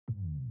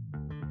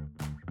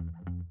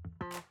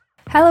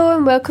Hello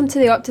and welcome to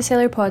the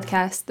OptiSeller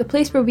podcast, the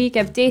place where we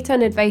give data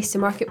and advice to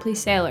marketplace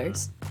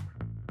sellers.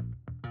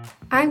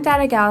 I'm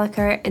Dara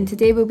Gallagher and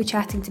today we'll be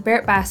chatting to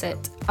Bert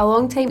Bassett, a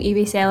long-time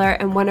eBay seller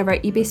and one of our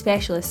eBay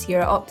specialists here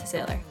at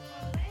OptiSeller.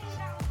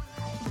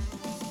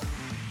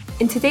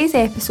 In today's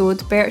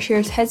episode, Bert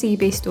shares his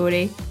eBay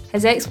story,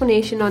 his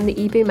explanation on the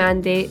eBay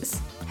mandates,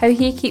 how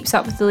he keeps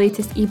up with the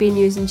latest eBay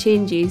news and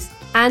changes,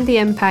 and the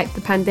impact the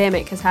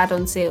pandemic has had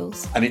on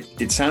sales. And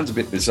it sounds a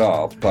bit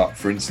bizarre, but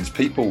for instance,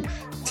 people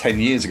 10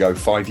 years ago,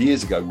 5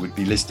 years ago, would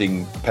be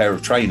listing a pair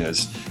of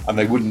trainers and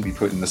they wouldn't be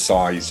putting the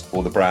size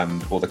or the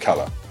brand or the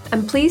colour.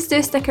 And please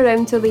do stick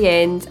around till the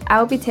end.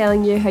 I'll be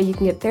telling you how you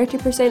can get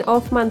 30%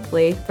 off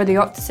monthly for the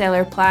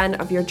OptiSeller plan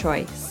of your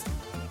choice.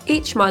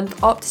 Each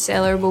month,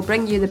 OptiSeller will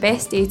bring you the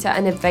best data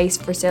and advice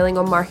for selling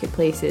on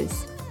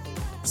marketplaces.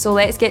 So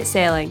let's get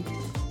selling.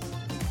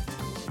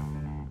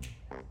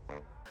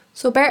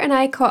 So Bert and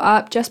I caught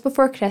up just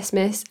before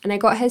Christmas and I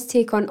got his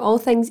take on all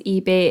things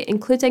eBay,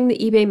 including the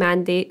eBay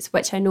mandates,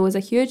 which I know is a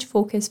huge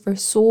focus for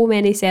so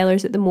many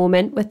sellers at the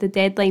moment, with the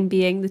deadline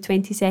being the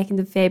 22nd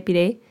of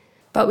February.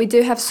 But we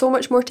do have so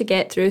much more to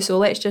get through, so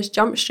let's just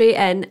jump straight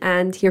in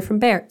and hear from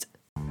Bert.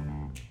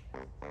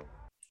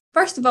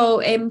 First of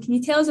all, can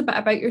you tell us a bit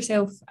about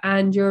yourself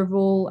and your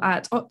role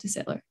at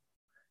OptiSeller?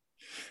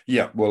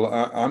 Yeah, well,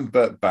 I'm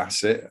Bert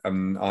Bassett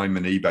and I'm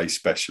an eBay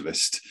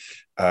specialist.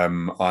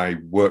 I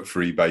worked for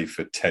eBay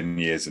for 10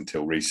 years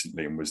until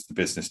recently and was the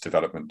business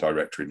development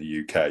director in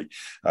the UK.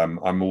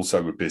 I'm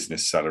also a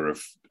business seller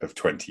of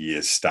 20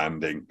 years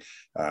standing,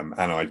 and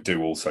I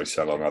do also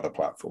sell on other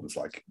platforms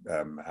like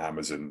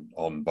Amazon,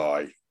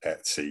 OnBuy,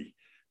 Etsy,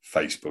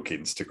 Facebook,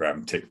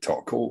 Instagram,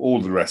 TikTok, all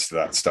the rest of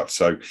that stuff.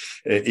 So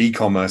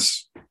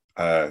e-commerce,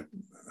 I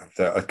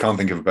can't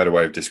think of a better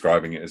way of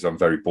describing it, as I'm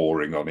very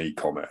boring on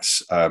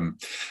e-commerce.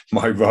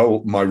 My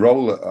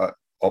role at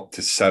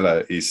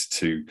OptiSeller is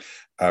to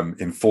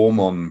inform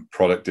on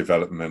product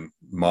development,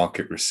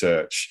 market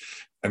research,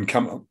 and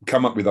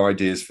come up with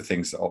ideas for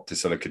things that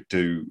OptiSeller could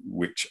do,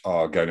 which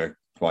are going to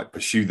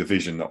pursue the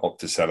vision that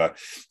OptiSeller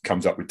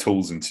comes up with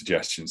tools and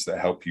suggestions that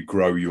help you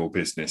grow your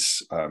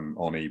business on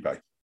eBay.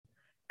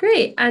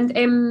 Great.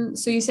 And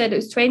so you said it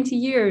was 20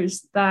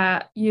 years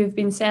that you've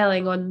been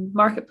selling on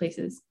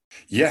marketplaces.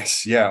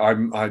 Yes, yeah,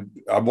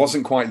 I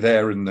wasn't quite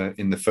there in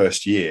the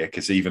first year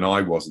because even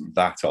I wasn't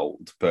that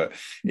old. But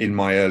in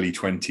my early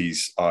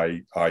 20s,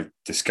 I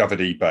discovered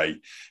eBay,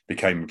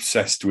 became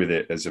obsessed with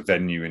it as a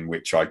venue in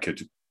which I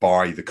could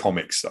buy the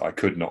comics that I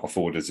could not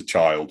afford as a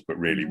child, but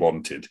really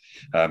wanted,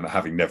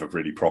 having never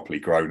really properly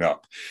grown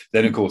up.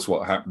 Then, of course,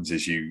 what happens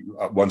is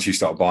once you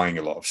start buying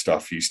a lot of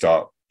stuff, you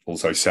start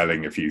also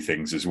selling a few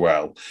things as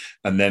well.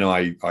 And then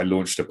I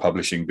launched a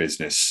publishing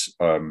business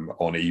on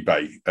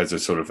eBay as a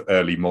sort of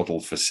early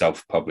model for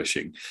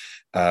self-publishing.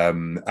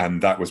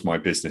 And that was my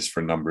business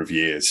for a number of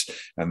years.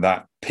 And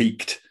that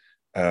peaked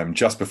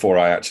just before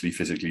I actually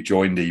physically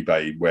joined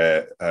eBay,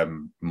 where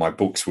my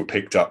books were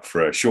picked up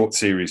for a short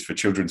series for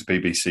children's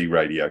BBC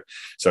radio.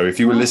 So if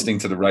you were listening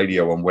to the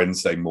radio on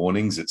Wednesday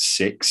mornings at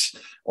 6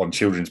 on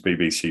children's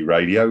BBC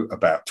radio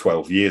about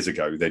 12 years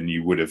ago, then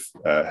you would have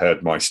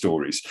heard my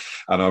stories.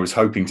 And I was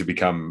hoping to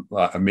become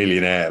a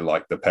millionaire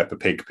like the Peppa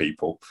Pig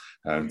people.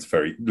 And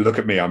it's look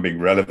at me, I'm being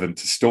relevant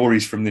to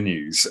stories from the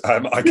news.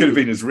 I could have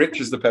been as rich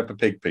as the Peppa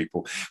Pig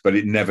people, but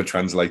it never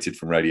translated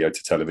from radio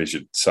to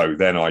television. So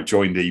then I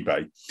joined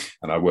eBay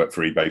and I worked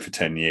for eBay for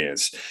 10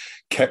 years.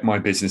 Kept my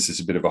business as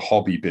a bit of a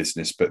hobby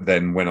business, but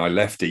then when I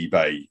left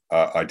eBay,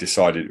 I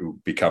decided it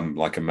would become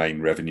like a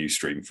main revenue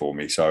stream for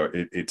me. So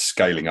it's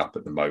scaling up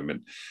at the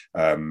moment,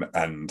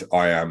 and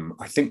I am,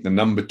 I think, the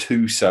number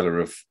 2 seller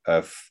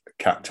of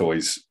cat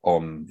toys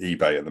on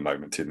eBay at the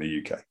moment in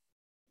the UK.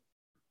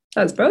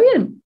 That's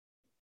brilliant.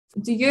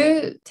 Do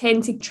you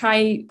tend to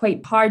try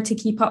quite hard to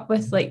keep up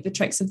with the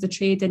tricks of the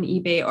trade in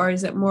eBay, or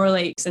is it more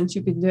like, since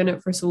you've been doing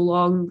it for so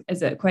long,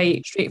 is it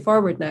quite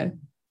straightforward now?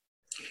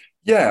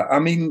 Yeah, I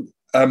mean,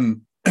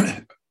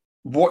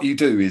 what you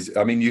do is,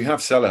 you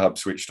have Seller Hub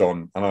switched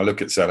on, and I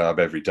look at Seller Hub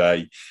every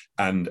day,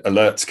 and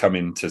alerts come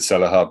into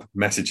Seller Hub,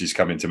 messages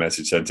come into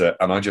Message Center,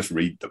 and I just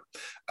read them.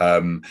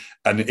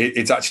 And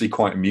it's actually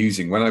quite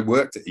amusing. When I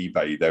worked at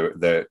eBay,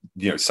 there,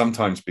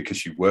 sometimes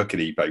because you work at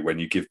eBay, when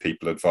you give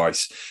people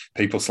advice,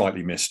 people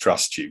slightly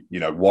mistrust you.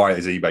 Why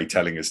is eBay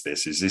telling us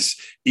this? Is this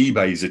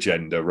eBay's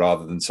agenda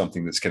rather than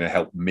something that's going to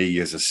help me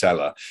as a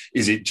seller?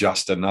 Is it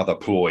just another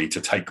ploy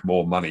to take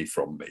more money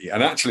from me?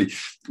 And actually,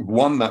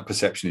 that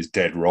perception is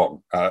dead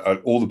wrong.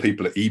 All the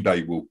people at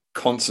eBay will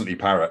constantly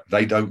parrot,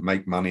 they don't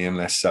make money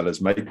unless sellers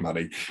make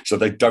money, so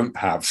they don't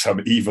have some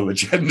evil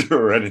agenda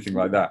or anything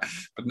like that.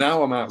 But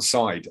now I'm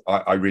outside,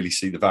 I really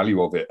see the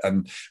value of it.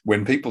 And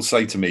when people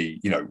say to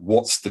me,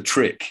 what's the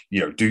trick,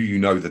 do you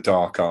know the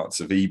dark arts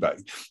of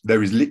eBay,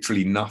 there is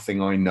literally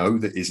nothing I know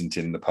that isn't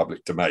in the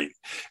public domain,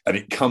 and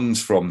it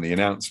comes from the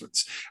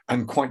announcements.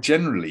 And quite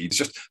generally, it's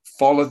just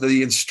follow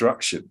the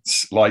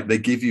instructions, like they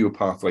give you a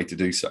pathway to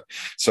do so.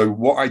 So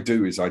what I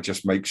do is I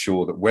just make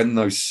sure that when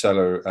those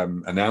seller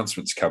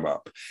announcements come come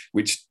up,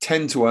 which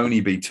tend to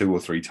only be 2 or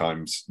 3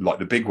 times, like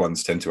the big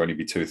ones tend to only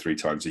be 2 or 3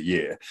 times a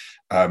year,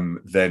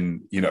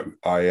 then, you know,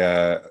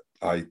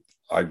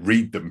 I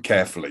read them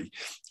carefully.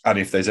 And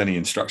if there's any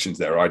instructions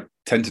there, I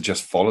tend to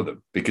just follow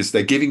them because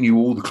they're giving you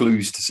all the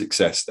clues to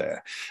success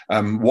there.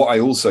 What I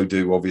also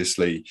do,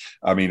 obviously,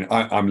 I mean,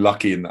 I'm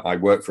lucky in that I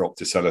work for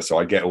Optiseller, so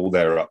I get all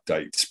their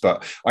updates,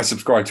 but I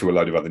subscribe to a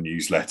load of other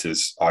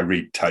newsletters. I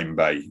read Tame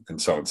Bay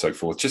and so on and so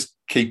forth. Just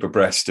keep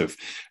abreast of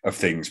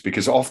things,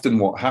 because often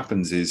what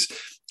happens is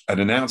an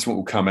announcement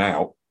will come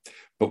out,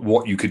 but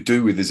what you could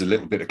do with is a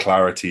little bit of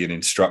clarity and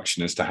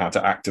instruction as to how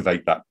to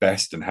activate that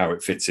best and how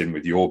it fits in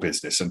with your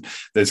business. And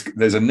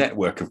there's a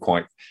network of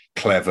quite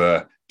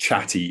clever,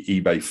 chatty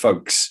eBay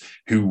folks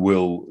who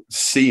will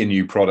see a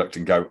new product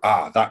and go,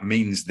 that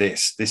means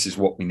this. This is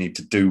what we need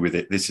to do with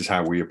it. This is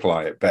how we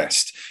apply it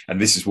best. And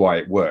this is why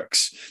it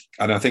works.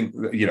 And I think,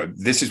 you know,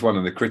 this is one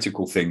of the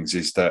critical things,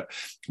 is that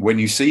when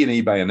you see an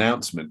eBay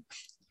announcement,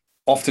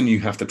 often you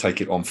have to take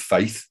it on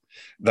faith.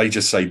 They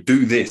just say,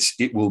 do this,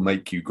 it will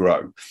make you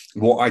grow.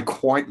 What I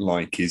quite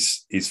like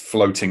is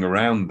floating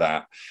around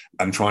that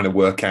and trying to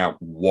work out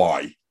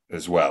why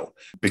as well.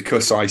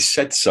 Because I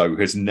said so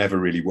has never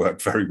really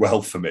worked very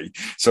well for me.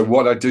 So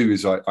what I do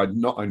is I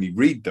not only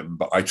read them,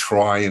 but I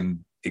try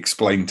and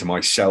explain to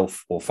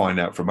myself or find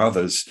out from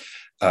others,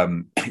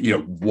 you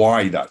know,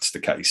 why that's the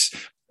case.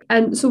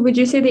 And so would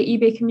you say the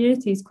eBay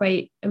community is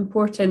quite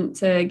important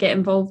to get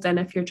involved in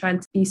if you're trying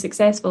to be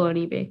successful on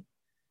eBay?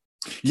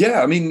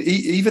 Yeah, I mean,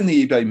 even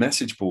the eBay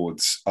message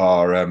boards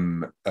are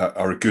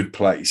a good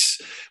place,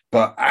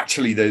 but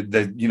actually,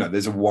 you know,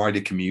 there's a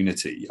wider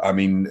community. I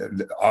mean,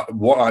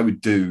 what I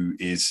would do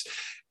is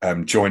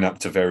join up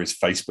to various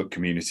Facebook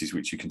communities,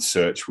 which you can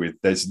search with.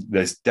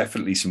 There's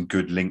definitely some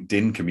good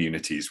LinkedIn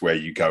communities where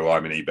you go,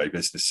 I'm an eBay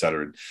business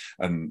seller,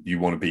 and you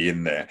want to be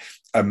in there,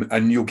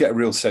 and you'll get a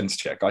real sense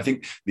check. I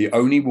think the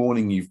only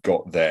warning you've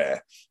got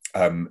there,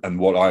 and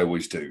what I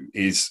always do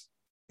is,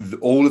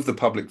 all of the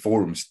public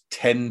forums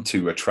tend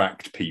to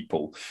attract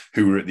people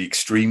who are at the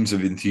extremes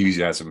of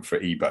enthusiasm for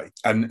eBay.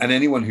 And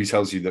anyone who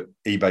tells you that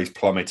eBay's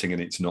plummeting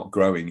and it's not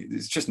growing,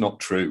 it's just not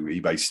true.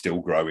 eBay's still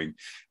growing,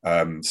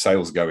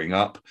 sales going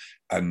up.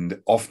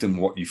 And often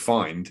what you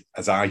find,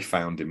 as I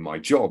found in my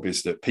job,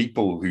 is that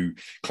people who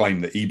claim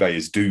that eBay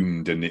is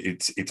doomed and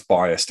it's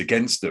biased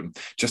against them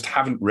just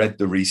haven't read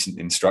the recent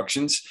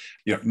instructions.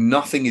 You know,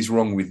 nothing is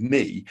wrong with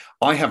me.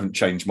 I haven't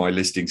changed my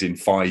listings in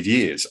 5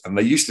 years, and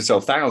they used to sell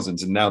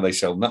thousands and now they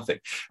sell nothing.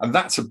 And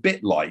that's a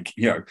bit like,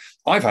 you know,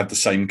 I've had the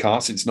same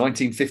car since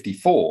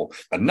 1954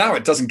 and now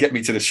it doesn't get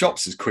me to the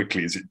shops as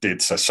quickly as it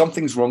did. So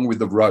something's wrong with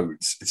the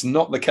roads. It's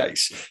not the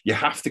case. You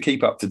have to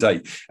keep up to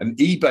date. And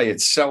eBay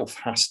itself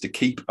has to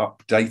keep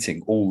updating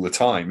all the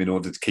time in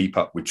order to keep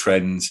up with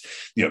trends,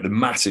 you know, the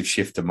massive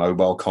shift to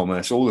mobile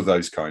commerce, all of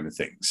those kind of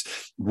things.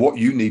 What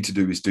you need to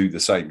do is do the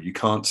same. You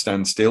can't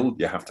stand still.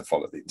 You have to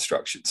follow the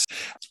instructions.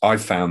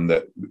 I've found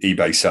that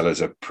eBay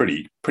sellers are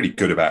pretty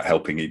good about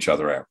helping each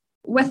other out.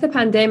 With the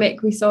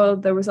pandemic, we saw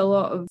there was a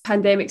lot of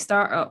pandemic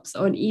startups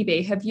on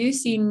eBay. Have you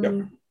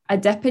seen a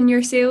dip in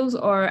your sales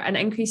or an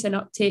increase in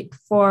uptake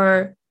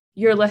for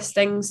your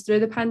listings through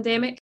the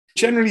pandemic?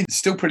 Generally, it's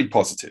still pretty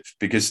positive,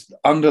 because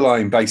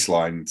underlying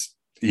baselines,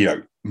 you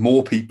know,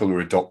 more people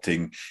are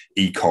adopting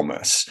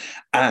e-commerce,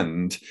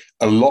 and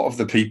a lot of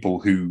the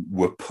people who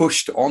were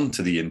pushed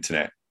onto the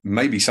internet,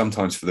 maybe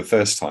sometimes for the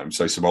first time,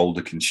 so some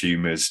older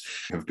consumers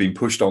have been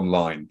pushed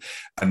online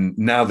and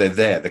now they're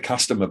there. The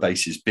customer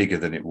base is bigger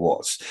than it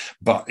was,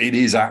 but it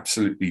is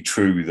absolutely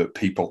true that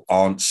people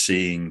aren't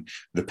seeing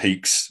the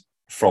peaks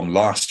from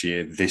last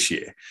year this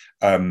year.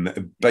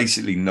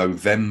 Basically,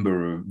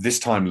 November of this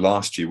time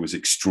last year was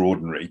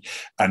extraordinary,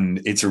 and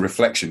it's a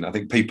reflection. I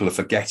think people are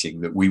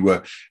forgetting that we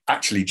were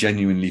actually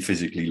genuinely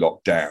physically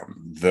locked down,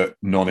 that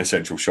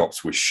non-essential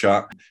shops were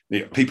shut.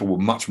 People were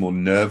much more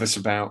nervous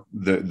about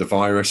the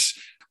virus.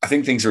 I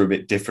think things are a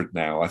bit different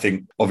now. I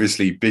think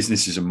obviously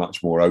businesses are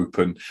much more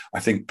open. I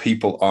think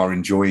people are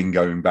enjoying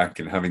going back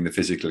and having the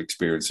physical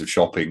experience of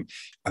shopping.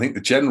 I think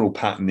the general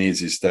pattern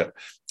is that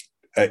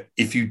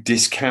if you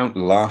discount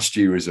last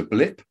year as a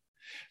blip,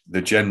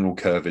 the general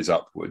curve is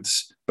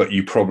upwards, but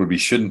you probably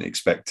shouldn't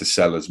expect to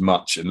sell as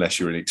much unless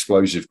you're in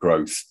explosive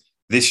growth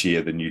this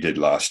year than you did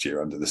last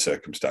year under the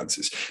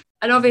circumstances.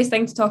 An obvious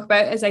thing to talk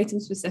about is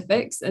item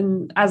specifics,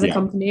 and as a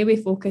company we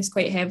focus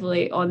quite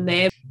heavily on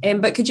them.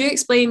 But could you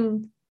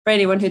explain for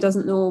anyone who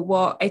doesn't know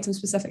what item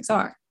specifics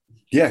are?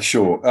 Yeah,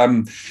 sure.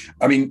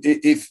 I mean,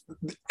 if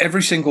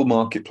every single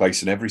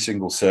marketplace and every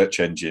single search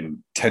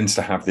engine tends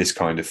to have this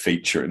kind of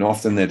feature, and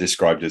often they're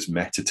described as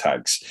meta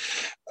tags.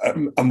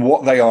 And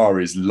what they are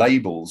is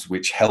labels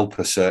which help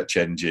a search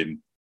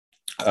engine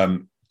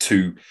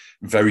to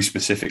very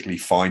specifically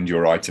find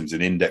your items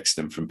and index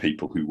them from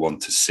people who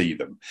want to see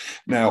them.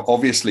 Now,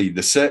 obviously,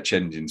 the search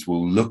engines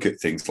will look at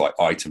things like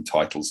item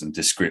titles and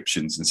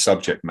descriptions and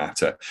subject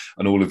matter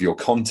and all of your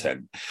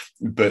content.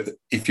 But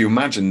if you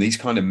imagine, these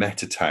kind of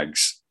meta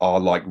tags are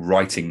like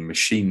writing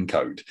machine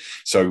code.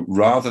 So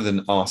rather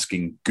than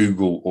asking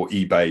Google or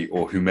eBay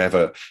or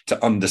whomever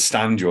to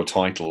understand your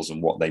titles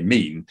and what they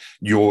mean,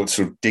 you're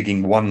sort of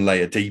digging one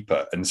layer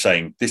deeper and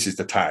saying, this is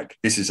the tag,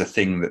 this is a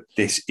thing that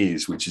this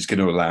is, which is going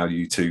to allow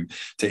you to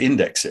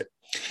index it.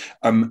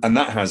 And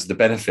that has the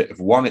benefit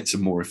of, one, it's a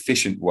more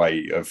efficient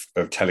way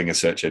of telling a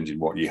search engine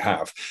what you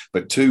have,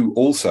 but two,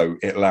 also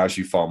it allows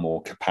you far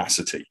more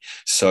capacity.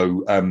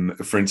 So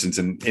for instance,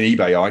 an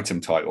eBay item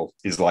title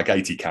is like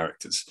 80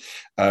 characters.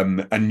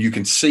 And you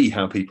can see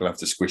how people have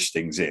to squish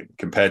things in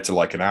compared to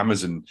like an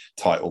Amazon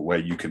title where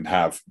you can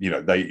have,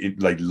 they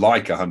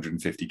like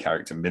 150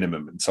 character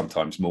minimum and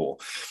sometimes more.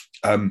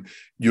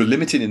 You're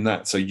limited in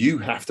that. So you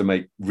have to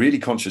make really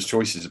conscious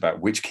choices about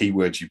which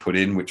keywords you put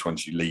in, which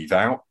ones you leave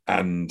out,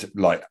 and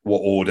like what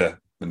order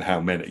and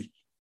how many.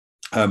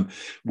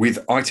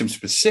 With item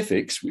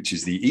specifics, which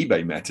is the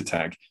eBay meta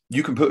tag,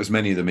 you can put as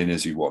many of them in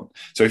as you want.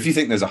 So if you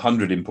think there's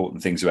 100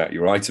 important things about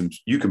your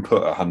items, you can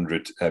put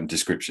 100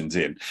 descriptions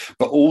in.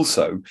 But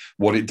also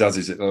what it does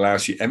is it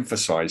allows you to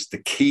emphasize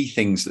the key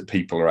things that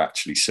people are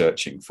actually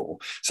searching for.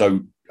 So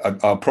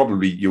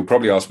you'll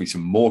probably ask me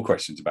some more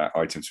questions about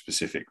item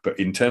specific, but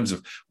in terms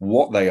of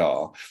what they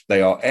are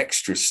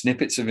extra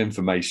snippets of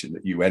information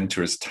that you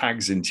enter as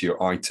tags into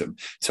your item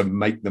to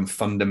make them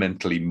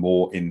fundamentally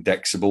more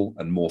indexable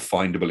and more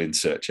findable in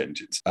search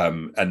engines.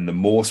 And the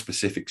more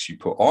specifics you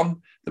put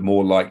on, the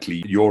more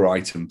likely your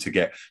item to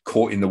get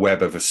caught in the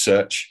web of a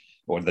search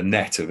or the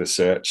net of a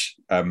search,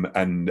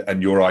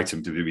 and your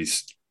item to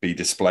be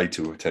displayed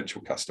to a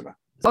potential customer.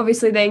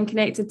 Obviously, then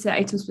connected to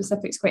item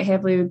specifics quite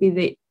heavily would be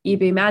the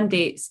eBay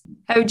mandates.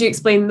 How would you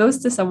explain those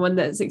to someone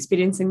that's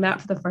experiencing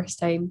that for the first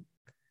time?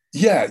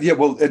 Yeah.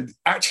 Well,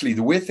 actually,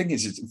 the weird thing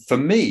is for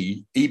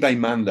me, eBay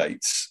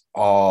mandates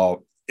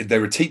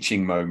they're a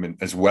teaching moment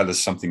as well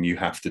as something you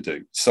have to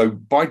do. So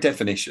by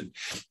definition,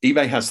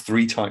 eBay has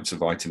three types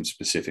of item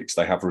specifics.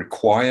 They have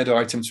required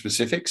item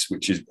specifics,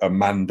 which are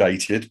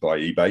mandated by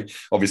eBay.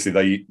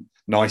 Obviously,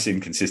 nice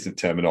inconsistent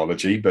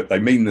terminology, but they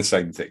mean the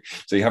same thing.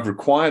 So you have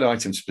required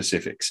item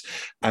specifics,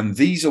 and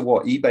these are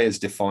what eBay has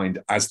defined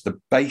as the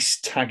base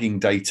tagging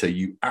data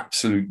you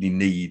absolutely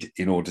need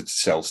in order to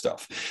sell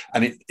stuff.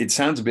 And it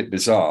sounds a bit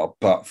bizarre,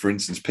 but for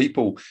instance,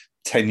 people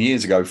 10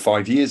 years ago,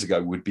 5 years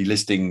ago, would be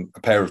listing a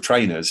pair of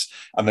trainers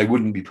and they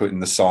wouldn't be putting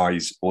the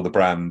size or the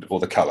brand or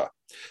the color.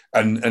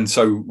 And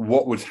so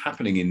what was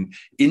happening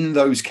in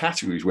those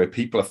categories where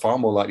people are far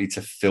more likely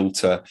to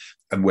filter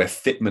and where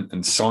fitment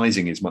and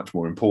sizing is much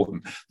more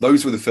important,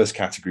 those were the first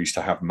categories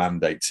to have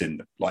mandates in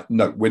them. Like,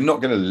 no, we're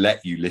not going to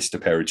let you list a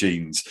pair of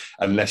jeans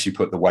unless you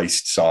put the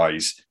waist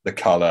size, the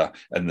color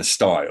and the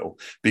style,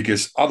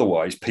 because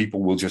otherwise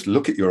people will just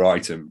look at your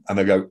item and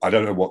they'll go, I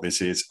don't know what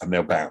this is, and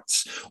they'll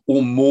bounce.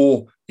 Or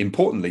more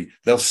importantly,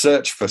 they'll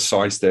search for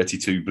size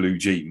 32 blue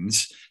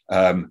jeans.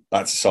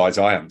 That's a size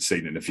I haven't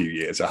seen in a few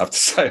years. I have to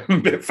say, I'm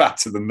a bit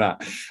fatter than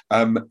that.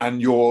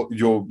 And your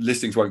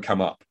listings won't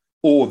come up,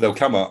 or they'll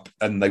come up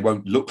and they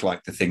won't look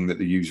like the thing that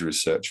the user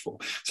has searched for.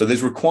 So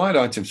there's required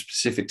item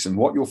specifics. And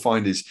what you'll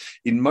find is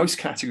in most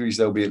categories,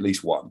 there'll be at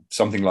least one,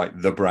 something like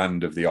the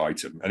brand of the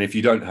item. And if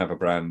you don't have a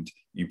brand,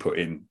 you put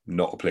in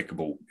not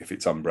applicable if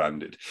it's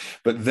unbranded.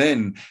 But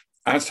then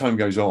as time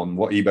goes on,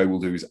 what eBay will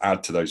do is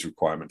add to those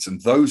requirements.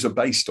 And those are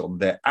based on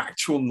their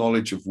actual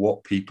knowledge of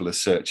what people are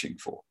searching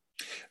for.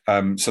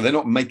 So they're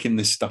not making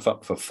this stuff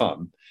up for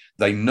fun.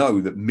 They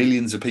know that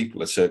millions of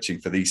people are searching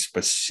for these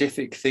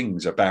specific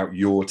things about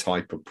your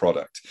type of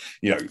product.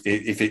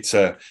 If it's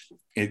a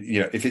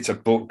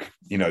book,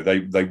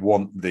 they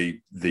want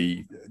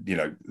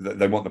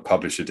they want the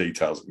publisher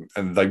details,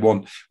 and they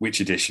want which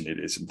edition it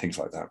is and things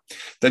like that.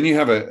 Then you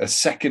have a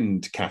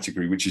second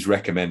category, which is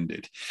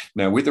recommended.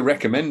 Now, with the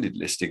recommended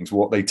listings,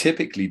 what they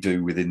typically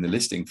do within the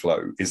listing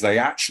flow is they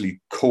actually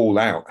call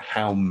out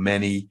how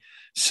many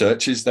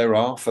searches there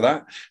are for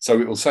that.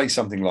 So it will say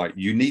something like,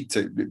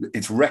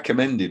 it's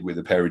recommended with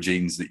a pair of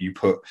jeans that you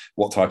put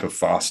what type of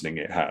fastening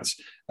it has,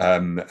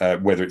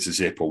 whether it's a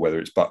zip or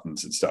whether it's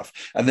buttons and stuff.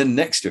 And then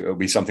next to it will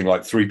be something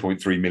like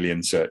 3.3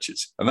 million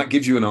searches. And that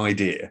gives you an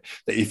idea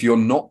that if you're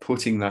not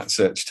putting that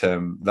search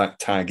term, that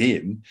tag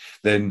in,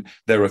 then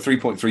there are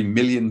 3.3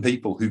 million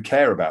people who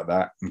care about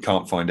that and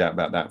can't find out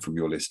about that from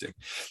your listing.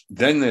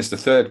 Then there's the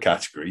third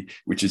category,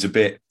 which is a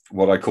bit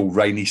what I call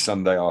rainy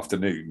Sunday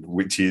afternoon,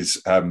 which is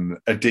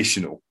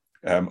additional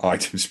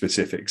item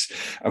specifics.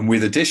 And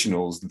with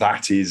additionals,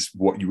 that is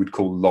what you would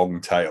call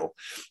long tail.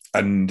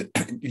 And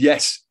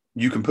yes,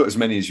 you can put as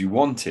many as you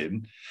want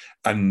in,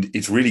 And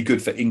it's really good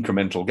for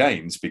incremental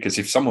gains, because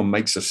if someone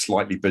makes a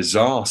slightly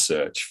bizarre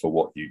search for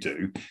what you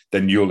do,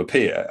 then you'll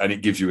appear and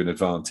it gives you an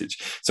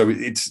advantage. So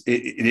it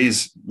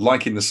is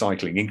like in the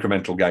cycling,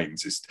 incremental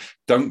gains is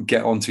don't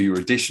get onto your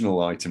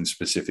additional item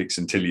specifics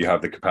until you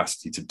have the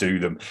capacity to do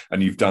them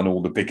and you've done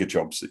all the bigger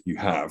jobs that you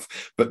have.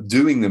 But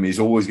doing them is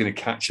always going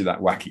to catch you that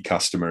wacky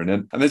customer.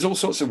 And there's all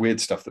sorts of weird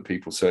stuff that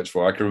people search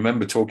for. I can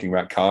remember talking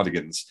about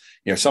cardigans.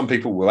 Some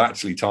people will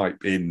actually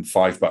type in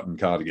 5-button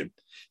cardigan.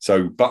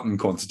 So button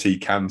quantity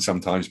can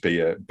sometimes be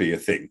a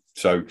thing.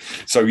 So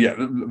yeah,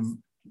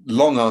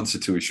 long answer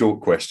to a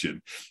short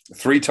question.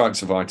 3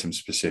 types of item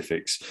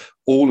specifics,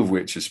 all of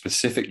which are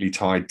specifically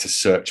tied to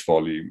search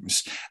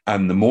volumes.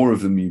 And the more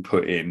of them you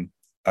put in,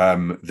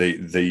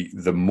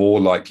 the more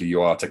likely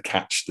you are to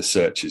catch the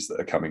searches that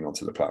are coming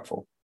onto the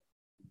platform.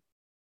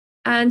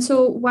 And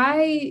so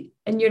why,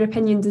 in your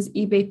opinion, does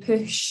eBay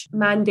push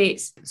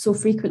mandates so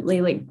frequently,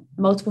 like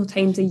multiple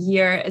times a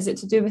year? Is it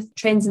to do with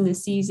trends in the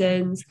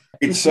seasons?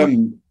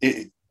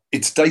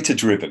 It's data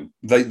driven.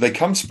 They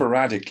come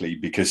sporadically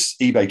because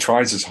eBay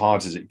tries as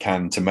hard as it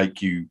can to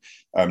make you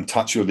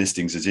touch your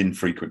listings as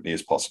infrequently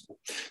as possible.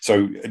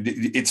 So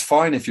it's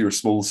fine if you're a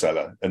small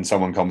seller and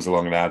someone comes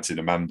along and adds in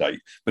a mandate,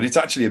 but it's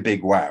actually a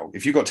big wow.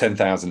 If you've got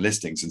 10,000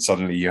 listings and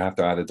suddenly you have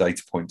to add a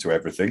data point to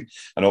everything,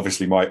 and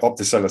obviously my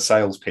OptiSeller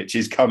sales pitch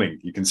is coming.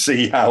 You can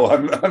see how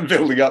I'm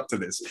building up to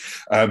this,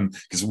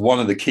 because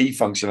one of the key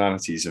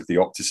functionalities of the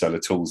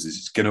OptiSeller tools is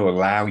it's going to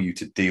allow you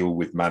to deal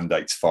with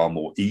mandates far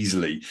more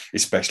easily,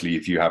 especially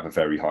if you have a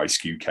very high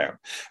SKU count.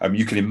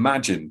 You can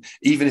imagine,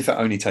 even if it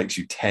only takes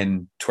you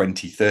 10,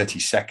 20, 30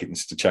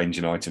 seconds to change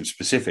an item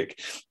specific,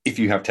 if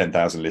you have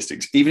 10,000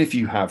 listings, even if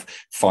you have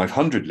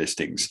 500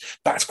 listings,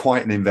 that's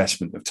quite an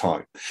investment of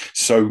time.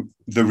 So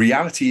the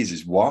reality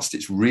is whilst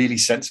it's really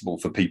sensible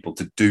for people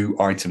to do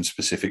item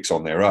specifics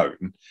on their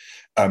own,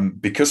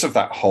 because of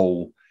that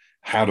whole,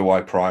 how do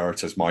I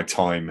prioritize my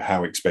time,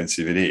 how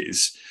expensive it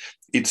is,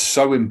 it's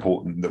so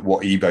important that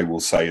what eBay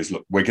will say is,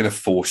 look, we're going to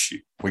force you.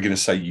 We're going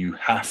to say you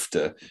have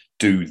to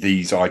do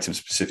these item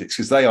specifics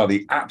because they are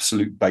the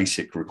absolute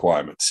basic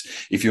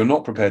requirements. If you're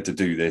not prepared to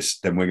do this,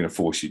 then we're going to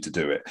force you to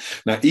do it.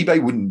 Now,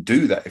 eBay wouldn't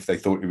do that if they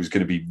thought it was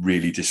going to be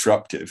really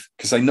disruptive,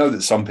 because they know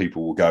that some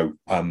people will go,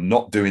 I'm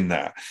not doing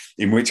that,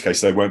 in which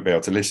case they won't be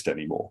able to list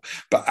anymore.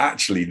 But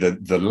actually,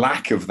 the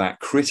lack of that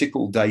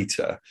critical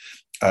data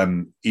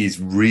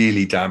is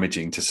really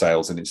damaging to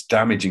sales, and it's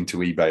damaging to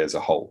eBay as a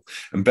whole.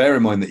 And bear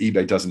in mind that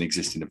eBay doesn't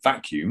exist in a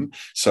vacuum.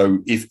 So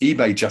if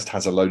eBay just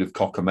has a load of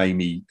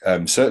cockamamie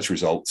search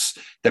results,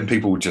 then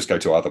people would just go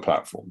to other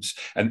platforms.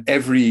 And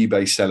every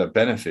eBay seller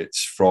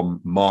benefits from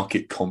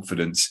market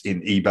confidence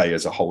in eBay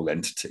as a whole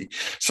entity.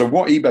 So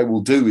what eBay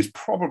will do is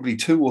probably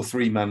 2 or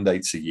 3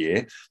 mandates a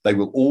year. They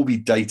will all be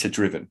data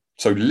driven.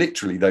 So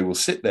literally they will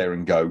sit there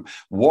and go,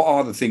 what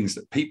are the things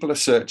that people are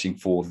searching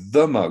for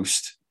the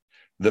most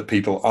that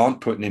people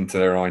aren't putting into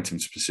their item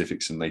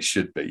specifics and they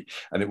should be,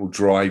 and it will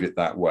drive it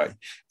that way.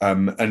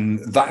 And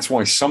that's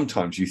why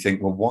sometimes you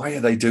think, well, why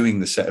are they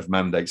doing the set of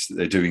mandates that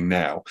they're doing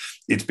now?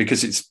 It's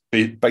because it's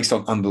based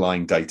on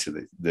underlying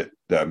data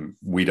that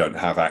we don't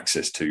have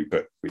access to,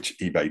 but which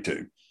eBay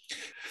do.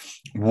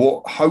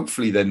 What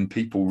hopefully then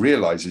people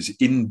realize is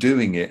in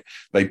doing it,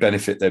 they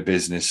benefit their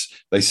business.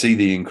 They see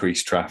the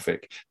increased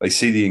traffic, they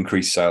see the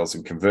increased sales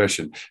and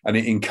conversion, and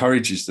it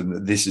encourages them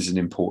that this is an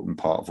important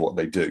part of what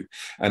they do.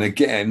 And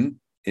again,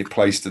 it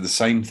plays to the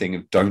same thing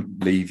of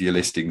don't leave your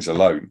listings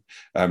alone.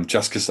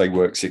 Just because they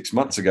worked 6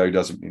 months ago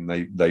doesn't mean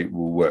they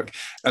will work.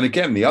 And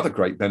again, the other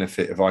great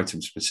benefit of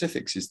item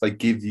specifics is they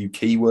give you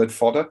keyword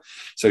fodder.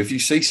 So if you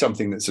see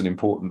something that's an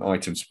important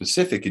item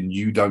specific and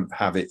you don't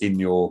have it in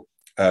your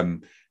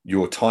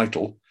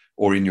title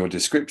or in your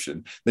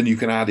description, then you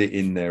can add it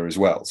in there as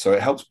well. So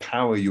it helps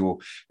power your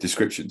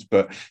descriptions.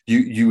 But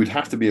you would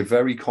have to be a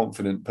very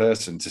confident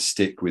person to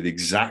stick with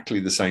exactly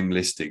the same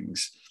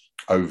listings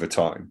over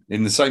time.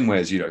 In the same way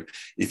as,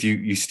 if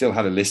you still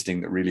had a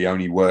listing that really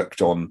only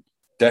worked on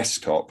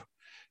desktop,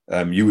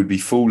 you would be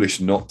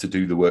foolish not to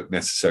do the work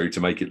necessary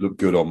to make it look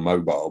good on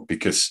mobile,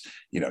 because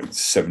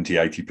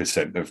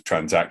 70-80% of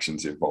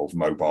transactions involve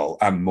mobile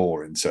and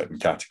more in certain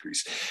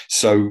categories.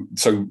 So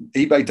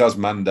eBay does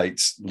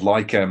mandates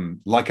like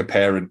a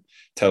parent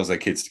tells their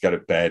kids to go to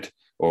bed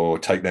or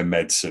take their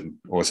medicine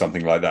or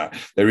something like that.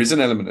 There is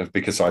an element of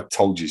because I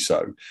told you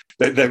so.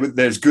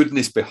 There's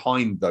goodness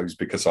behind those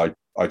because I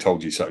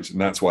told you so, and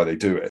that's why they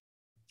do it.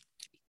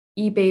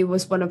 eBay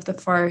was one of the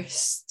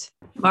first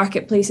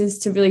marketplaces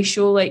to really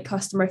show like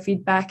customer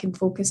feedback and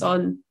focus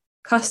on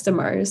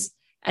customers.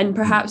 And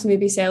perhaps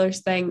maybe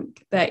sellers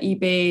think that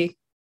eBay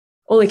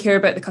only care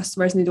about the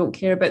customers and they don't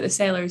care about the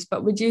sellers.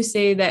 But would you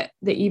say that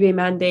the eBay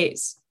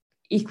mandates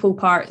equal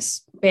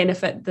parts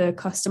benefit the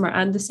customer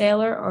and the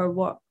seller, or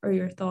what are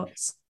your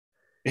thoughts?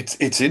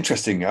 It's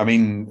interesting. I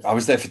mean, I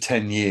was there for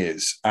 10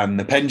 years and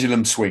the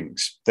pendulum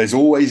swings. There's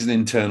always an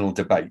internal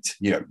debate,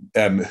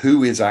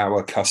 who is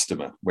our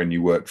customer when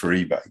you work for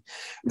eBay,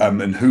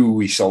 and who are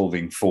we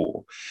solving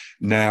for?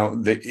 Now,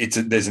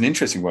 there's an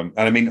interesting one.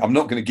 And I mean, I'm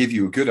not going to give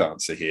you a good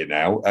answer here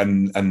now.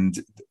 And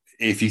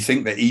if you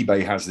think that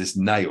eBay has this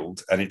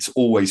nailed and it's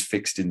always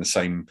fixed in the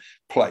same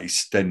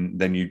place,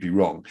 then you'd be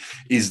wrong.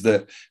 Is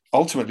that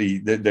ultimately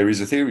there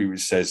is a theory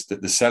which says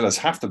that the sellers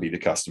have to be the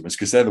customers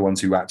because they're the ones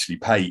who actually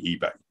pay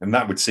eBay, and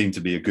that would seem to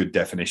be a good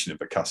definition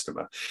of a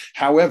customer.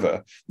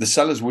 However, the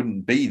sellers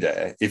wouldn't be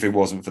there if it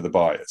wasn't for the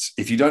buyers.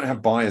 If you don't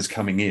have buyers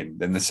coming in,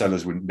 then the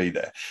sellers wouldn't be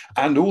there.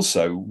 And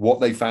also what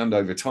they found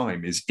over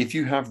time is if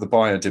you have the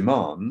buyer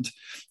demand,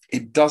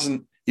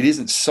 it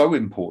isn't so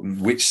important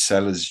which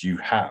sellers you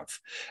have.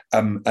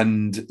 And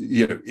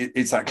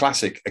it's that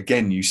classic,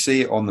 again, you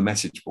see it on the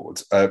message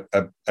boards.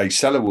 A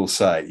seller will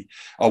say,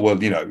 oh, well,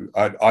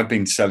 I've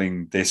been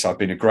selling this. I've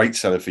been a great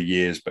seller for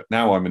years, but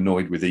now I'm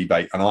annoyed with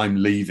eBay and I'm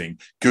leaving.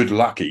 Good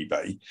luck,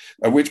 eBay.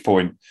 At which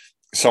point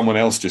someone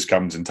else just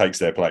comes and takes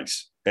their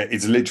place.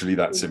 It's literally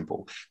that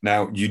simple.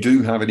 Now, you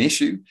do have an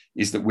issue,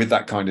 is that with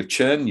that kind of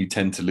churn, you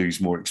tend to lose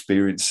more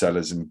experienced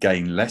sellers and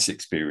gain less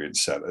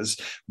experienced sellers.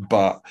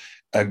 But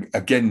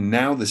again,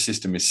 now the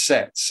system is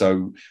set,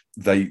 so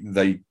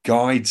they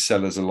guide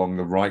sellers along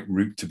the right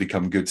route to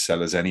become good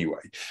sellers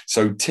anyway.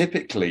 So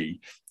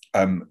typically,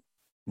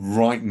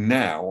 right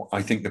now,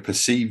 I think the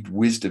perceived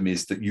wisdom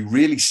is that you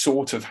really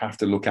sort of have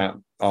to look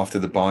after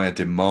the buyer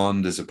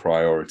demand as a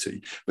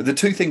priority. But the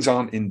two things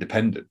aren't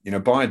independent.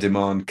 Buyer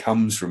demand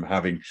comes from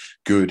having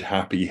good,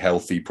 happy,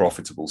 healthy,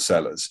 profitable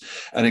sellers.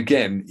 And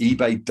again,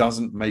 eBay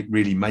doesn't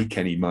really make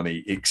any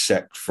money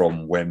except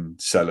from when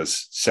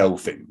sellers sell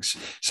things.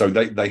 So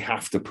they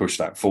have to push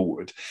that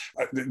forward.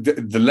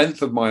 The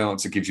length of my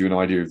answer gives you an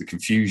idea of the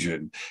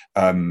confusion.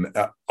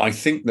 I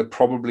think that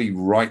probably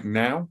right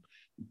now,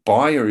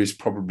 buyer is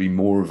probably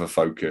more of a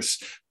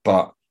focus,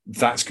 but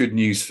that's good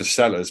news for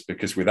sellers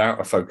because without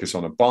a focus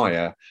on a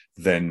buyer,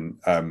 then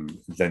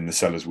the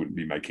sellers wouldn't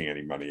be making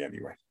any money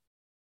anyway.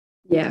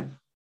 Yeah,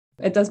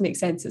 it does make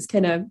sense. It's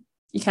kind of,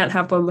 you can't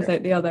have one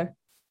without the other.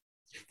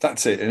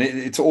 That's it. And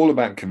it's all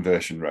about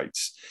conversion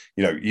rates.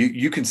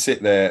 You can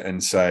sit there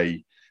and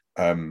say,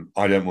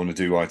 I don't want to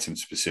do item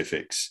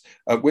specifics,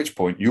 at which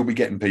point you'll be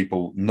getting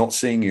people not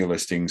seeing your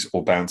listings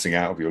or bouncing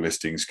out of your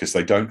listings because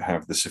they don't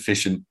have the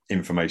sufficient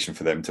information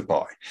for them to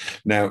buy.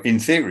 Now, in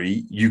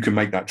theory, you can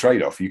make that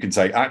trade-off. You can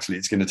say, actually,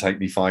 it's going to take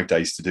me 5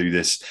 days to do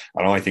this,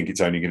 and I think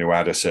it's only going to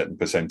add a certain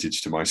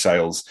percentage to my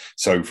sales.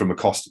 So from a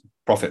cost,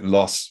 profit and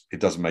loss, it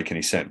doesn't make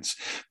any sense.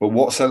 But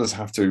what sellers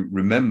have to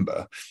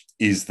remember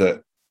is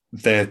that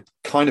they're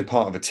kind of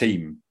part of a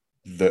team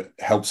that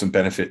helps and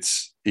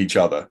benefits each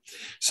other.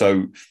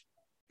 So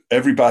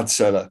every bad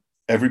seller,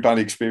 every bad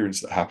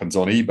experience that happens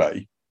on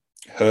eBay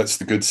hurts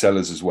the good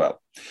sellers as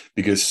well.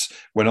 Because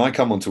when I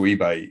come onto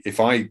eBay, if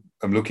I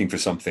am looking for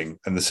something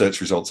and the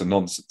search results are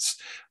nonsense,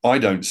 I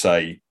don't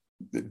say,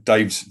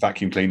 Dave's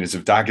vacuum cleaners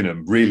of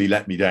Dagenham really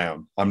let me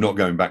down, I'm not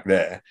going back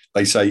there.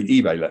 They say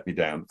eBay let me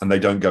down, and they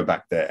don't go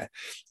back there.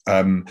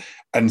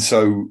 And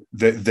so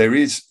there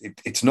is,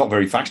 it's not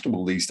very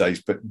fashionable these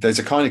days, but there's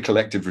a kind of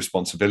collective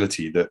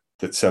responsibility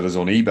that sellers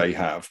on eBay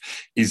have,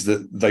 is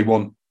that they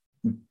want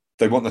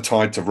the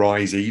tide to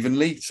rise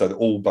evenly so that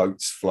all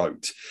boats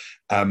float.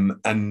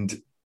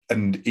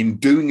 And in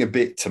doing a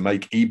bit to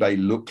make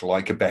eBay look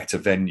like a better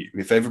venue,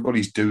 if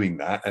everybody's doing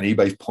that and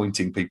eBay's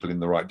pointing people in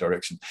the right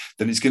direction,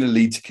 then it's going to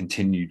lead to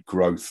continued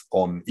growth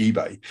on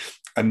eBay.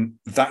 And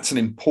that's an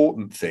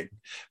important thing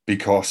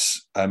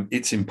because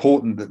it's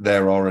important that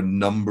there are a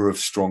number of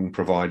strong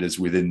providers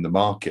within the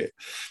market,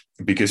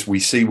 because we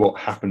see what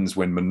happens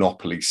when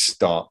monopolies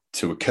start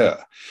to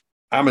occur.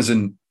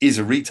 Amazon is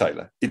a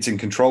retailer. It's in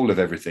control of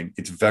everything.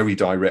 It's very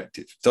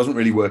directive. It doesn't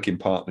really work in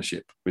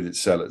partnership with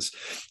its sellers.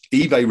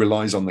 eBay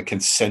relies on the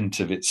consent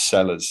of its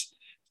sellers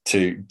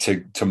to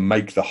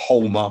make the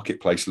whole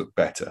marketplace look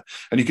better.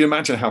 And you can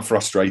imagine how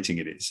frustrating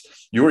it is.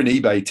 You're in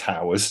eBay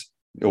Towers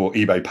or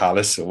eBay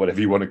Palace or whatever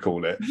you want to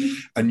call it. Mm-hmm.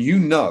 And you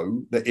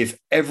know that if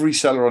every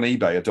seller on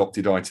eBay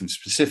adopted item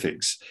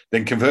specifics,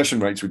 then conversion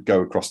rates would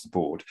go across the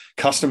board.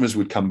 Customers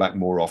would come back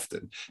more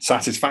often.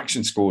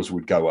 Satisfaction scores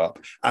would go up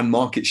and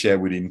market share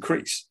would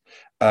increase.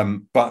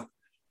 But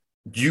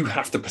you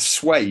have to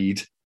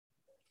persuade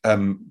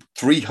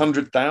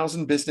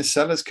 300,000 business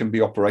sellers can be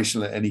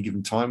operational at any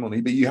given time on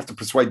eBay. You have to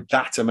persuade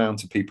that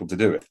amount of people to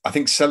do it. I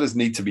think sellers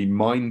need to be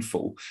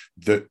mindful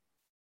that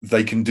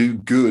they can do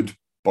good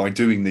by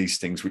doing these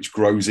things, which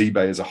grows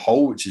eBay as a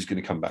whole, which is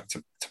going to come back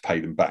to pay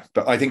them back.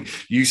 But I think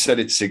you said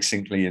it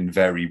succinctly and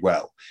very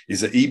well, is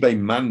that eBay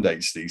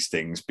mandates these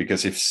things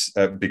because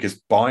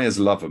buyers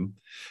love them.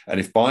 And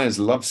if buyers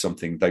love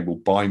something, they will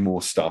buy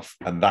more stuff.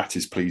 And that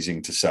is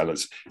pleasing to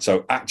sellers.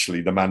 So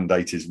actually, the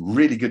mandate is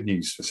really good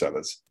news for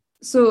sellers.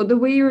 So the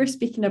way you were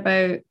speaking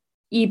about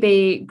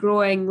eBay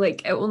growing,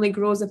 like it only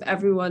grows if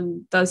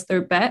everyone does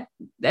their bit,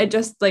 it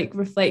just like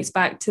reflects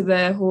back to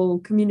the whole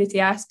community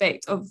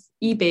aspect of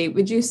eBay.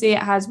 Would you say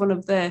it has one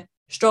of the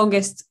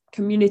strongest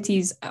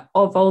communities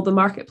of all the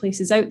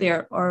marketplaces out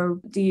there,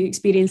 or do you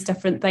experience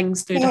different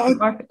things through different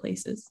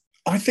marketplaces?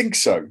 I think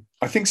so.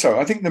 I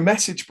think the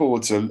message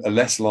boards are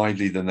less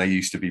lively than they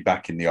used to be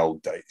back in the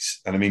old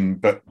days. And I mean,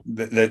 but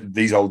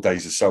these old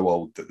days are so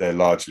old that they're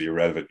largely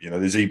irrelevant.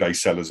 There's eBay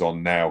sellers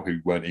on now who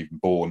weren't even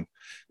born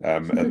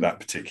at that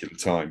particular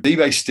time.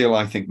 eBay still,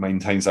 I think,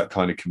 maintains that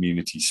kind of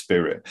community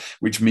spirit,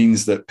 which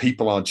means that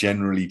people are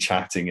generally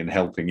chatting and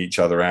helping each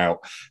other out,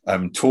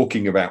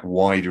 talking about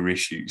wider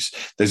issues.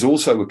 There's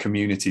also a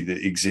community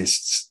that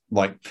exists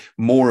like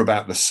more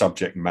about the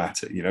subject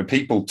matter,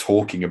 people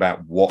talking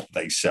about what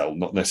they sell,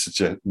 not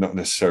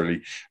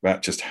necessarily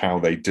about just how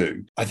they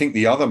do. I think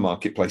the other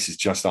marketplaces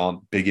just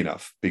aren't big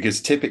enough, because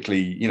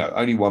typically,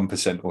 only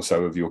 1% or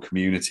so of your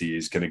community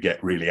is going to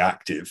get really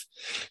active.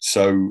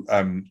 So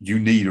you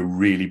need a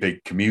really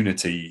big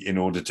community in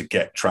order to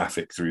get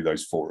traffic through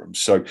those forums.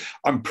 So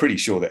I'm pretty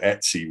sure that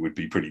Etsy would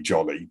be pretty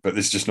jolly, but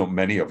there's just not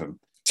many of them.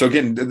 So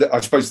again, I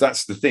suppose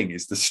that's the thing,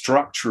 is the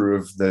structure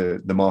of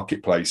the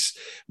marketplace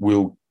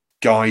will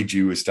guide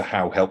you as to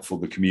how helpful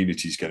the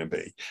community is going to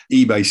be.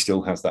 eBay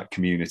still has that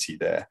community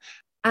there.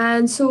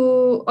 And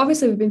so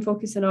obviously we've been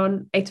focusing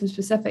on item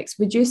specifics.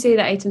 Would you say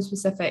that item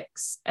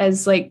specifics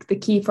is like the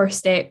key first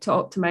step to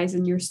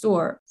optimizing your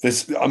store?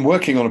 I'm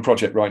working on a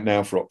project right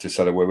now for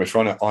Optiseller where we're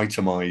trying to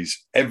itemize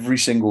every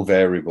single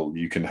variable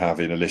you can have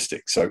in a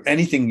listing. So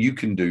anything you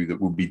can do that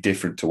will be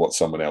different to what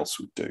someone else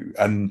would do.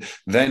 And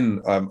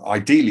then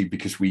ideally,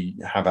 because we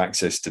have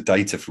access to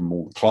data from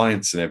all the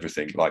clients and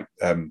everything, like,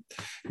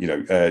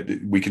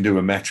 we can do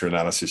a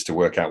meta-analysis to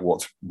work out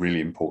what's really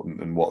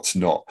important and what's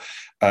not.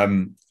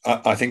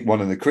 I think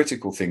one of the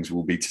critical things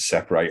will be to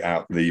separate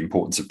out the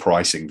importance of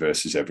pricing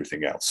versus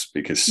everything else,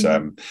 because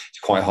it's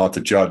quite hard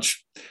to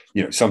judge.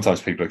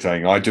 Sometimes people are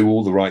saying, I do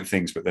all the right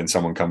things, but then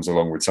someone comes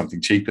along with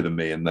something cheaper than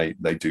me and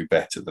they do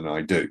better than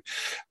I do.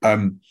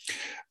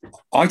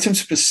 Item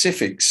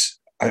specifics,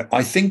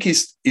 I think,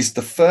 is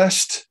the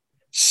first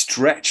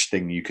stretch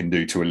thing you can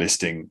do to a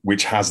listing,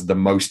 which has the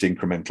most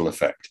incremental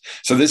effect.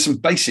 So there's some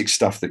basic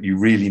stuff that you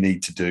really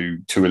need to do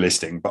to a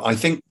listing, but I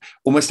think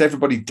almost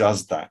everybody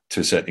does that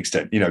to a certain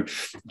extent.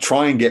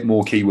 Try and get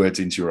more keywords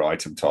into your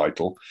item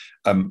title.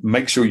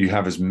 Make sure you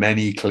have as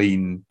many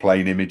clean,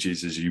 plain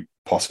images as you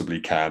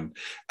possibly can,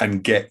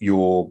 and get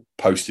your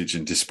postage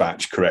and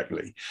dispatch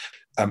correctly.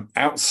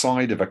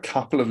 Outside of a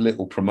couple of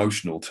little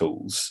promotional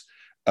tools,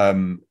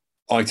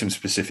 item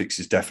specifics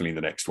is definitely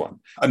the next one.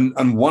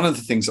 And one of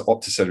the things that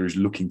Optiseller is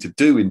looking to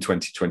do in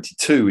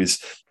 2022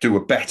 is do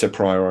a better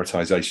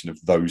prioritization of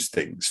those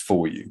things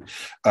for you.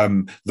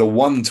 The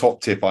one top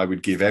tip I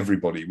would give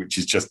everybody, which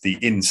is just the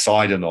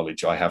insider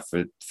knowledge I have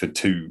from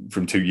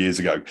 2 years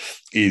ago,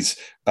 is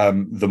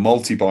the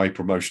multi-buy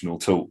promotional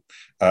tool.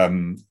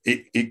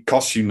 It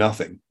costs you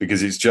nothing,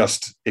 because it's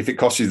just, if it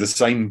costs you the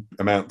same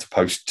amount to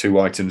post 2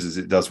 items as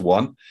it does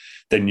 1,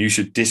 then you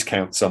should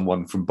discount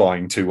someone from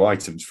buying 2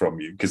 items from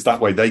you, because that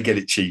way they get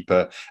it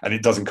cheaper and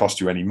it doesn't cost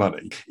you any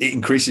money. It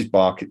increases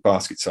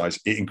basket size,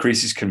 it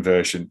increases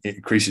conversion, it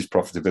increases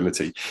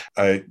profitability.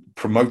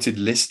 Promoted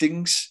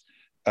listings,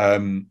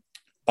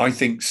 I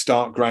think,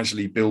 start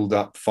gradually, build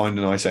up, find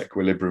a nice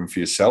equilibrium for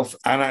yourself.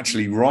 And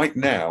actually right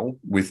now,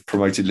 with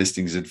Promoted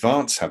Listings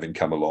Advanced having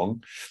come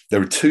along,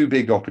 there are 2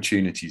 big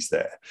opportunities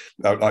there.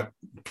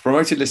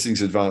 Promoted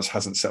Listings Advanced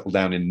hasn't settled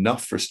down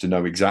enough for us to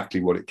know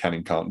exactly what it can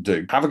and can't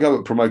do. Have a go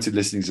at Promoted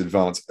Listings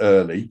Advanced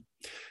early,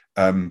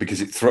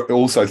 because it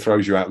also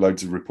throws you out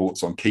loads of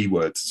reports on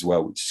keywords as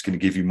well, which is going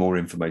to give you more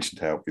information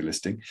to help your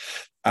listing.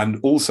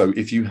 And also,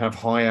 if you have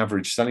high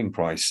average selling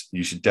price,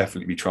 you should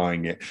definitely be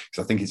trying it,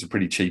 because I think it's a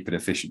pretty cheap and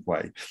efficient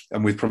way.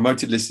 And with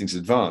Promoted Listings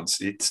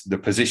Advanced, the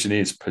position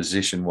is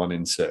position 1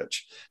 in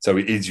search. So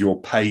it is your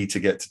pay to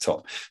get to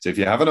top. So if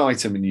you have an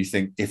item and you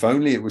think, if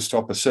only it was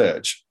top of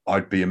search,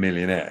 I'd be a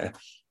millionaire,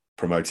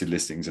 Promoted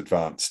Listings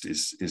Advanced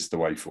is the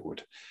way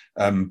forward.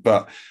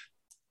 But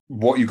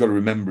what you've got to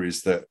remember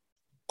is that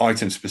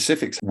item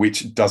specifics,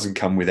 which doesn't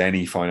come with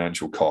any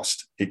financial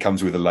cost, it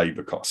comes with a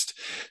labor cost.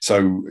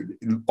 So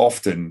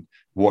often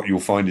what you'll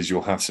find is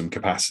you'll have some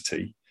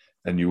capacity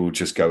and you will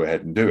just go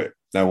ahead and do it.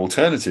 Now,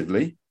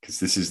 alternatively, because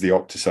this is the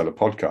Optiseller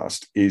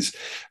podcast, is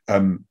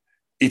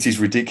it is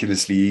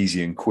ridiculously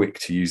easy and quick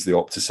to use the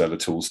Optiseller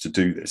tools to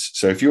do this.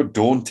 So if you're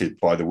daunted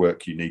by the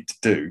work you need to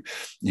do,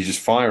 you just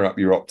fire up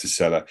your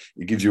Optiseller.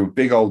 It gives you a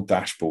big old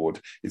dashboard.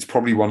 It's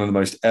probably one of the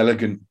most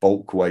elegant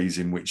bulk ways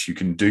in which you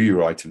can do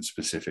your item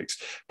specifics.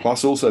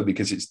 Plus, also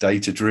because it's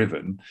data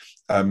driven,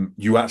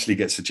 you actually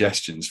get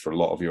suggestions for a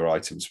lot of your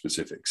item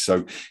specifics.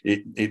 So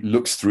it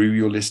looks through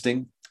your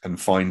listing and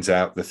finds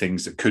out the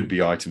things that could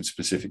be item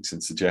specifics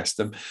and suggests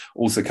them.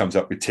 Also comes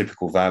up with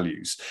typical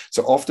values.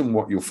 So often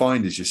what you'll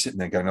find is you're sitting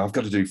there going, I've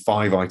got to do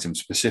 5 item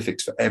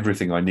specifics for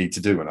everything I need to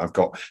do, and I've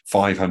got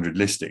 500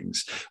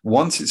 listings.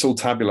 Once it's all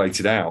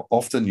tabulated out,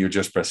 often you're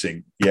just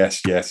pressing yes,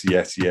 yes,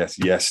 yes, yes,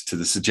 yes to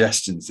the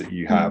suggestions that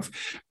you have,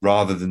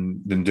 rather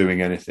than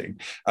doing anything.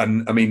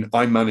 And I mean,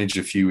 I manage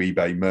a few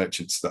eBay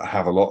merchants that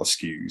have a lot of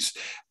SKUs,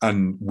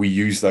 and we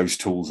use those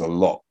tools a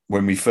lot.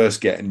 When we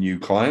first get a new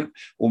client,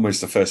 almost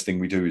the first thing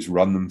we do is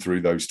run them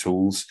through those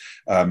tools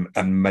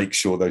and make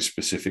sure those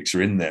specifics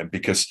are in there.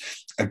 Because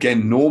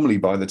again, normally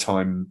by the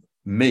time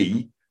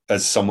me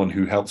as someone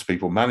who helps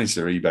people manage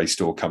their eBay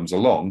store comes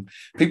along,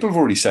 people have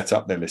already set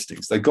up their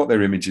listings. They've got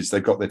their images,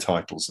 they've got their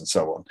titles and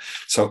so on.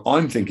 So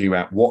I'm thinking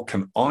about what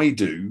can I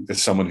do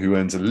as someone who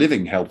earns a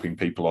living helping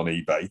people on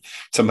eBay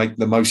to make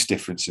the most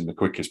difference in the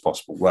quickest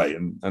possible way.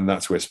 And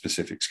that's where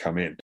specifics come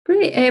in.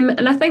 Great.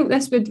 And I think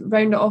this would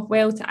round it off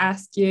well to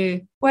ask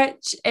you,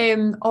 which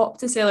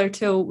OptiSeller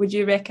tool would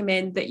you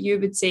recommend that you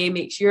would say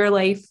makes your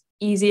life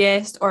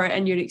easiest or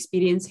in your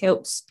experience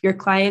helps your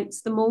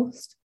clients the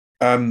most?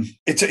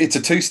 It's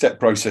a two-step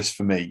process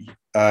for me.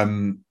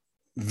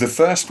 The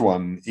first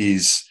one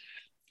is,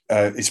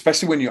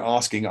 especially when you're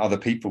asking other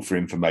people for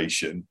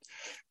information,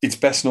 it's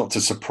best not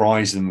to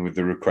surprise them with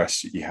the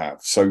requests that you have.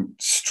 So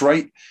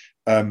straight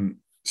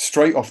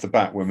off the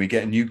bat, when we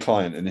get a new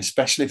client, and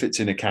especially if it's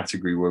in a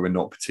category where we're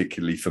not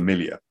particularly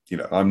familiar,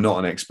 I'm not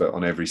an expert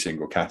on every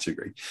single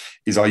category,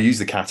 is I use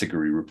the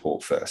category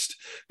report first,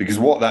 because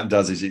what that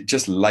does is it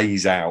just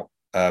lays out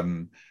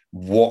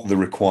what the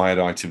required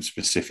item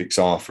specifics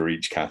are for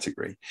each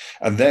category.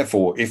 And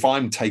therefore, if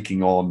I'm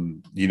taking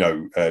on,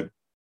 an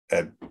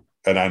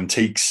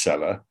antiques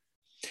seller,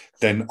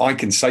 then I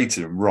can say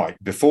to them, right,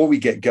 before we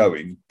get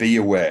going, be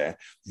aware,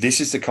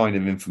 this is the kind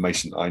of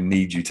information I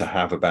need you to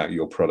have about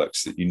your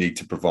products that you need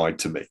to provide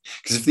to me.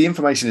 Because if the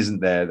information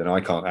isn't there, then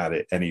I can't add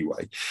it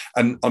anyway.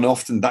 And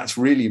often that's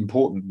really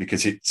important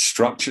because it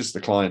structures the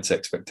client's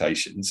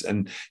expectations.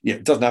 And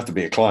it doesn't have to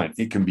be a client.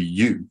 It can be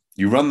you.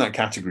 You run that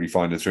category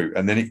finder through,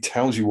 and then it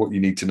tells you what you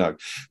need to know.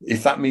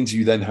 If that means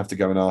you then have to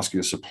go and ask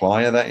your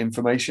supplier that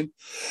information,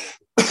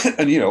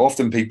 and,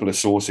 often people are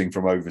sourcing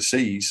from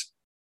overseas,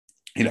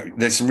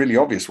 there's some really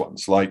obvious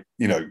ones like,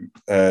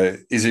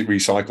 is it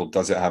recycled?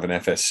 Does it have an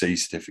FSC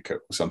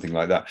certificate or something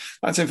like that?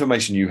 That's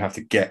information you have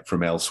to get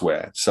from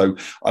elsewhere. So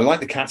I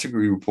like the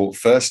category report,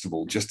 first of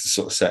all, just to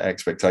sort of set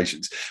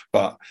expectations.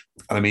 But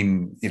I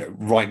mean,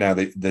 right now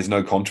there's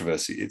no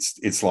controversy.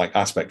 It's like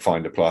Aspect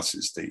Finder Plus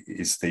is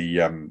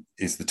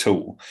the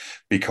tool,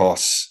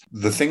 because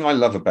the thing I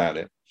love about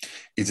it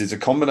is it's a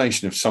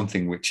combination of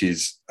something which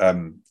is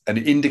an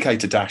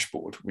indicator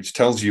dashboard, which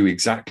tells you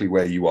exactly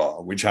where you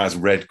are, which has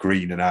red,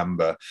 green, and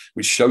amber,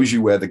 which shows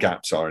you where the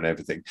gaps are and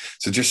everything.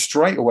 So just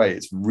straight away,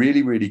 it's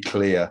really, really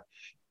clear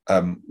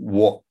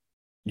what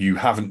you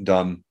haven't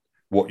done,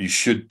 what you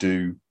should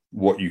do,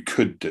 what you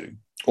could do.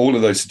 All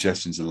of those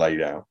suggestions are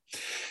laid out.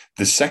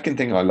 The second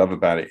thing I love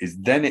about it is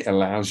then it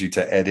allows you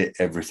to edit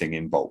everything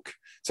in bulk.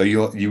 So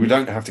you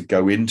don't have to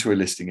go into a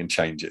listing and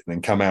change it, and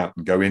then come out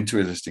and go into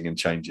a listing and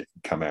change it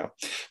and come out.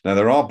 Now,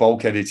 there are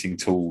bulk editing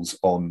tools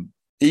on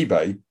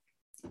eBay,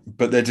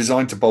 but they're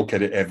designed to bulk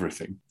edit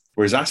everything.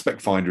 Whereas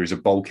Aspect Finder is a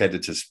bulk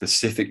editor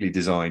specifically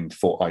designed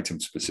for item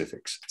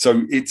specifics.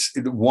 So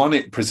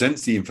it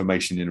presents the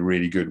information in a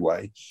really good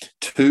way.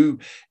 Two,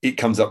 it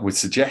comes up with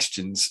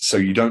suggestions, so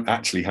you don't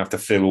actually have to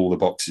fill all the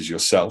boxes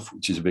yourself,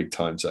 which is a big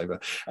time saver.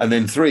 And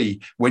then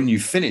three, when you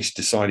finish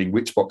deciding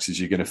which boxes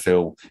you're going to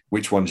fill,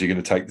 which ones you're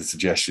going to take the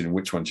suggestion, and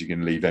which ones you're going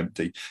to leave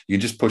empty, you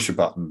can just push a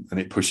button and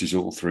it pushes it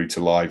all through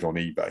to live on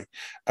eBay.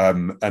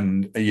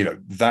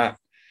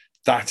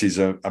 That is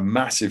a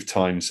massive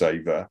time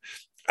saver.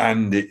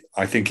 And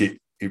I think it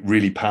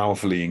really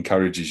powerfully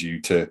encourages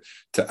you to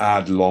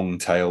add long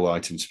tail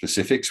item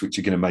specifics, which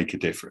are going to make a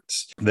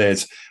difference.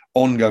 There's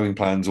ongoing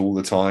plans all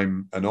the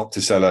time, and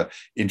OptiSeller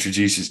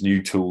introduces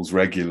new tools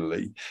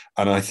regularly.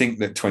 And I think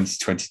that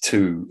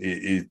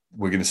 2022,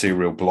 we're going to see a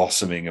real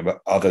blossoming of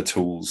other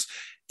tools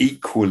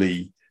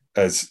equally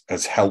as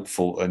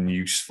helpful and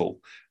useful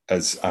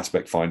as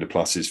Aspect Finder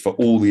Plus is for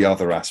all the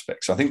other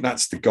aspects. I think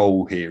that's the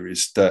goal here,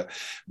 is that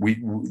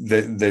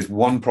there's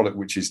one product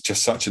which is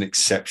just such an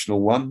exceptional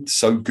one,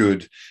 so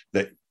good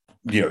that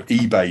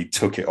eBay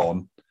took it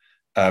on,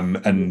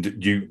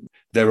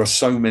 there are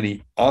so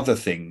many other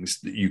things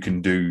that you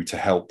can do to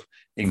help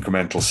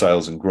incremental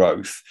sales and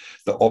growth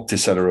that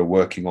OptiSeller are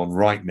working on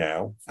right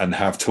now and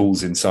have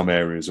tools in some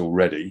areas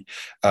already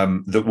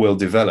that will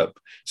develop,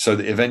 so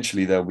that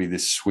eventually there'll be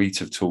this suite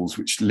of tools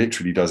which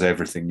literally does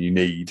everything you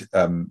need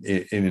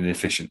in an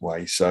efficient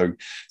way. So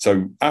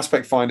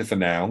Aspect Finder for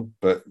now,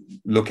 but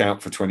look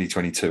out for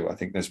 2022. I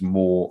think there's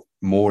more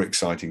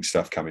exciting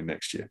stuff coming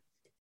next year.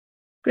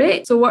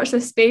 Great. So watch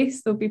this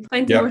space. There'll be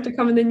plenty more to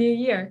come in the new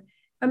year.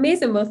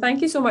 Amazing. Well,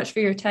 thank you so much for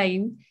your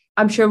time.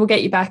 I'm sure we'll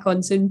get you back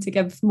on soon to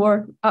give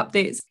more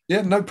updates.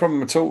 Yeah, no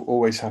problem at all.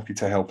 Always happy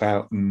to help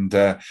out. And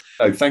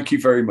thank you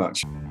very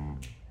much.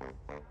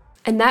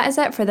 And that is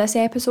it for this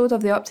episode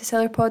of the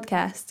OptiSeller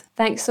podcast.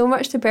 Thanks so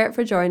much to Bert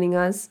for joining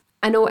us.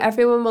 I know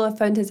everyone will have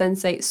found his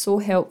insights so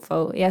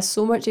helpful. He has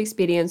so much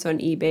experience on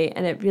eBay,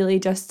 and it really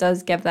just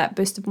does give that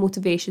boost of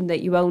motivation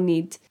that you will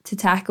need to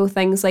tackle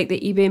things like the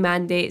eBay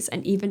mandates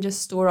and even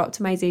just store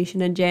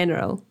optimization in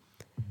general.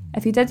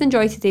 If you did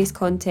enjoy today's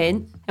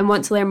content and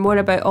want to learn more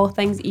about all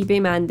things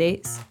eBay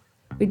mandates,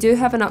 we do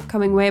have an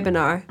upcoming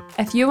webinar.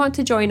 If you want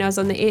to join us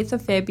on the 8th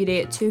of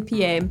February at 2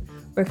 p.m,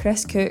 where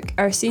Chris Cook,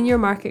 our Senior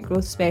Market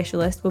Growth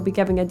Specialist, will be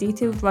giving a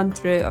detailed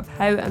run-through of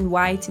how and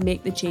why to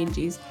make the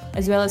changes,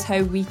 as well as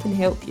how we can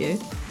help you.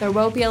 There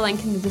will be a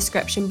link in the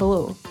description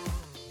below.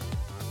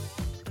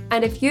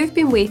 And if you've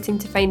been waiting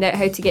to find out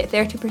how to get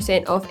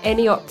 30% off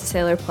any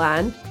Optiseller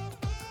plan,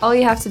 all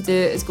you have to do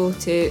is go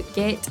to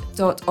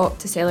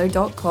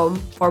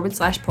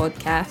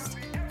get.optiseller.com/podcast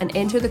and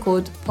enter the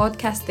code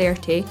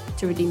podcast30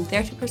 to redeem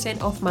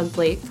 30% off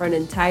monthly for an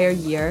entire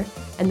year,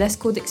 and this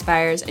code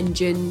expires in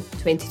June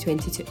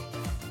 2022.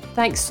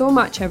 Thanks so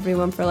much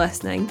everyone for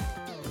listening.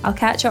 I'll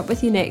catch up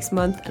with you next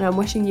month, and I'm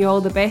wishing you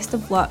all the best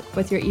of luck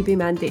with your eBay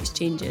mandates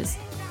changes.